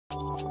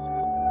Hi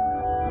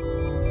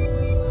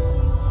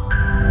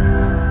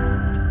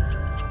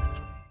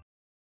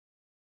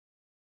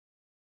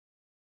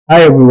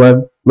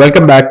everyone,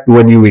 welcome back to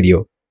a new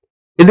video.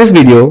 In this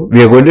video,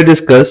 we are going to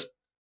discuss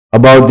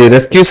about the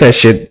rescue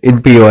session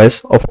in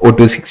POS of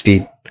Odoo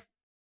 16.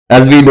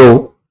 As we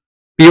know,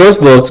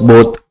 POS works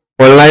both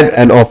online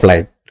and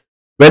offline.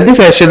 When the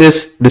session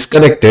is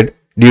disconnected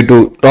due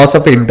to loss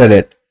of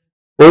internet,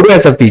 Odoo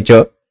has a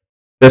feature,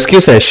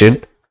 rescue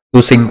session,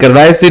 to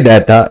synchronize the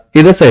data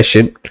in a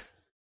session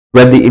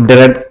when the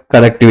internet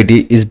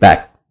connectivity is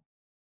back.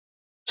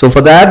 So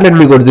for that, let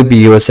me go to the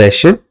POS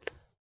session.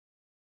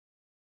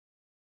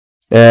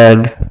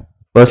 And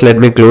first let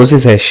me close the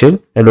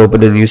session and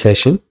open a new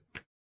session.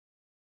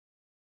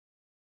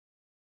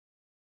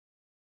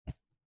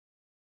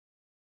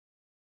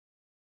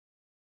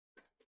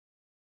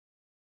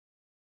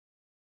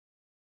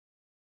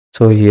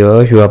 So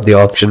here you have the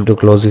option to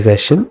close the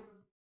session.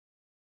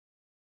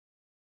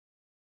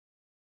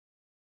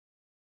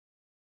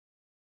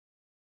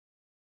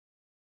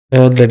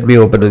 And let me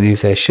open a new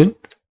session.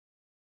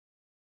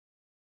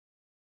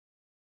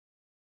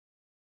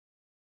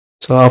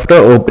 So after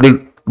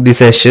opening the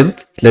session,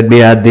 let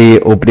me add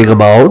the opening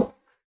amount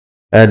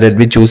and let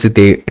me choose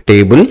the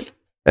table,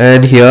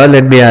 and here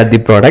let me add the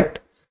product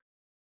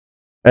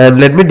and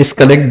let me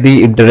disconnect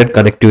the internet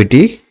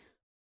connectivity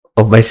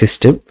of my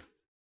system.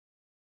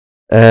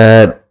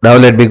 And now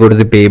let me go to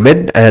the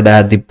payment and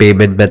add the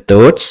payment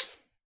methods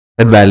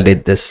and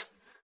validate this.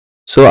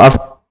 So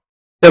after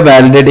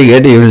validating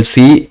it, you will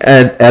see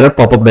an error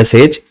pop-up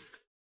message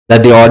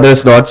that the order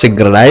is not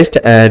synchronized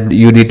and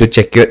you need to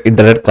check your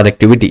internet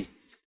connectivity.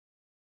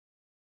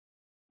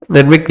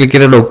 Let me click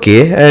it on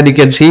OK, and you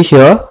can see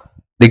here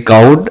the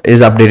count is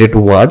updated to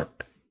 1.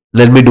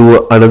 Let me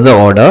do another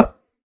order.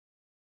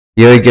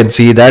 Here you can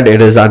see that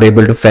it is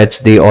unable to fetch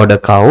the order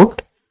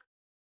count.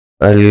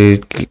 I'll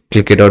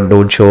click it on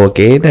don't show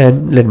again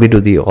and let me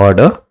do the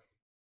order.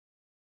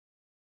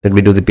 Let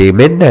me do the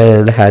payment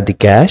and add the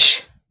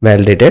cash,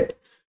 validate it.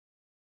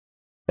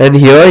 And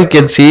here you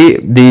can see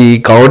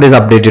the count is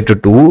updated to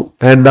 2.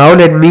 And now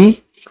let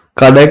me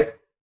connect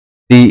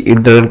the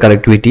internet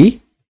connectivity.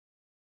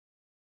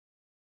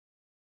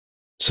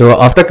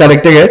 So after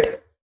connecting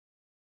it,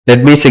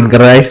 let me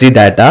synchronize the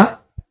data.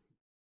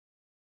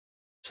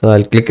 So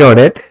I'll click on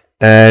it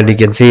and you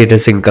can see it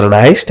is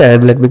synchronized,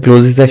 and let me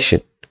close the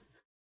session.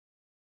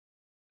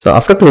 So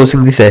after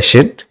closing the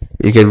session,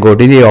 you can go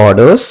to the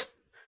orders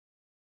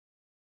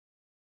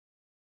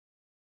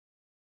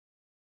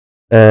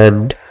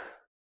and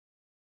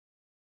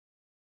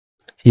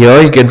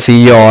here you can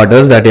see your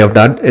orders that you have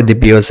done in the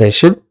POS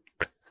session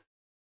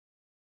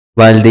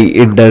while the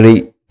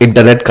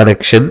internet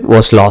connection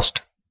was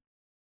lost.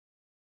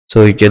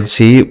 So you can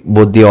see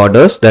both the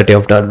orders that you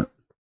have done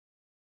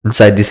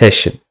inside the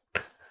session.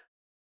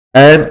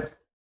 And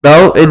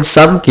now in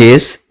some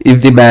case,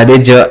 if the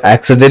manager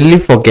accidentally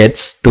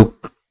forgets to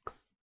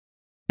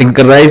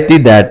synchronize the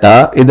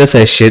data in the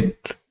session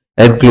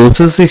and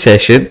closes the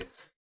session,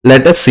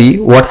 let us see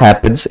what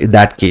happens in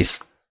that case.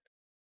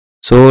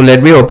 So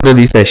let me open a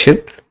new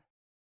session.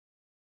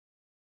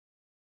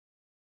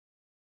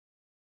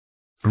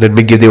 Let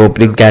me give the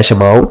opening cash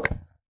amount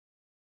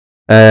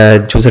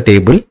and choose a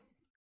table.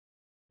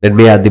 Let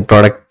me add the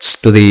products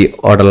to the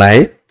order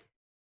line.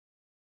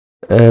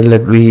 And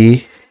let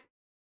me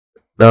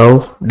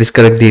now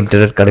disconnect the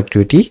internet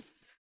connectivity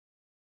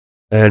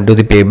and do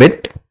the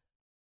payment.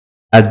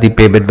 Add the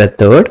payment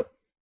method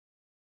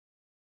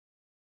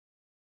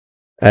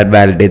and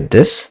validate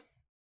this.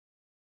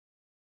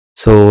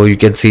 So you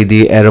can see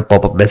the error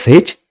pop-up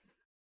message.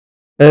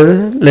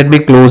 And let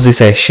me close the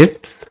session.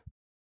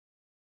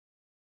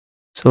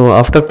 So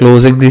after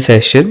closing the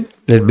session,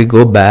 let me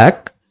go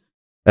back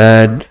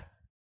and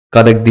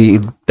connect the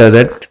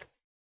internet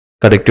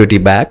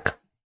connectivity back.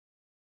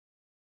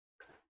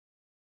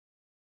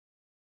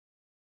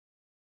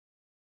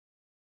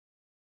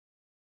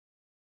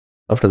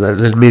 After that,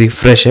 let me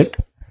refresh it.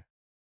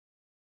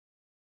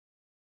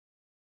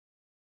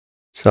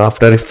 So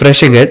after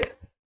refreshing it,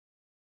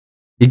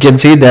 you can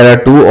see there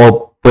are 2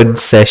 open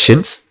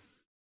sessions,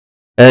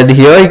 and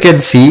here you can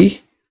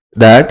see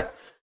that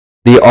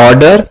the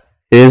order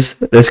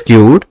is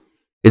rescued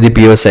in the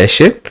POS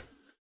session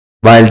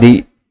while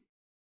the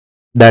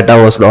data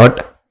was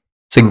not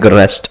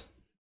synchronized.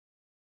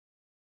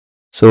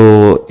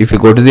 So if you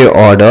go to the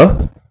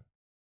order,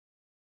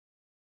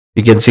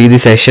 you can see the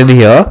session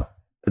here,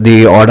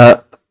 the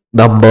order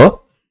number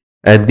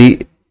and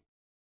the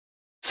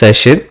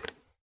session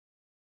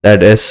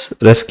that is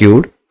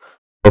rescued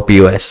for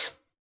POS.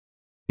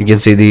 You can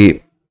see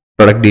the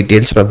product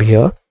details from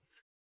here,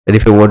 and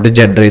if you want to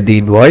generate the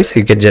invoice,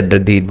 you can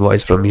generate the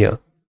invoice from here.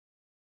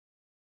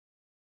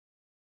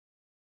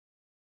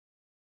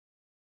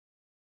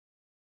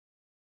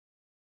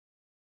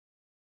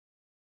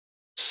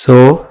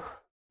 So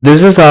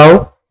this is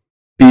how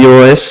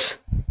POS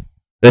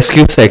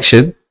rescue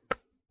section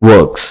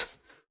works.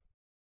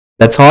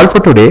 That's all for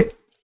today.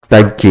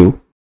 Thank you.